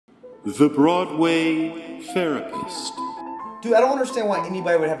The Broadway Therapist. Dude, I don't understand why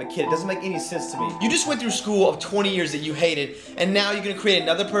anybody would have a kid. It doesn't make any sense to me. You just went through school of 20 years that you hated, and now you're gonna create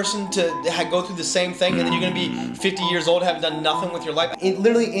another person to go through the same thing, and then you're gonna be 50 years old, having done nothing with your life.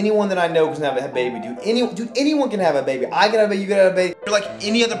 Literally anyone that I know can have a baby, dude. Anyone can have a baby. I can have a baby, you can have a baby. You're like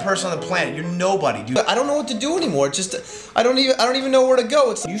any other person on the planet. You're nobody, dude. I don't know what to do anymore. It's just, I don't even know where to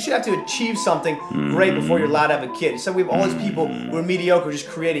go. You should have to achieve something great before you're allowed to have a kid. So we have all these people who are mediocre just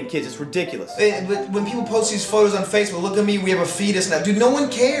creating kids. It's ridiculous. But when people post these photos on Facebook, look at me, we have a fetus now. Dude, no one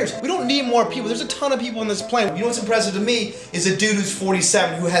cares. We don't need more people. There's a ton of people on this planet. You know what's impressive to me is a dude who's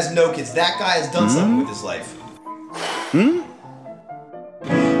 47 who has no kids. That guy has done something with his life.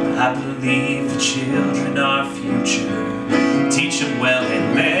 I believe the children are our future. Teach them well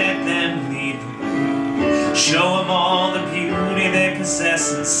and let them lead the way. Show them all the beauty they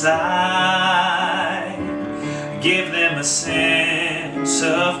possess inside. Give them a sense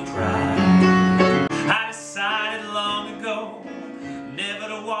of pride. I decided long ago never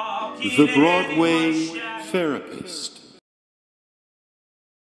to walk in The Broadway Therapist.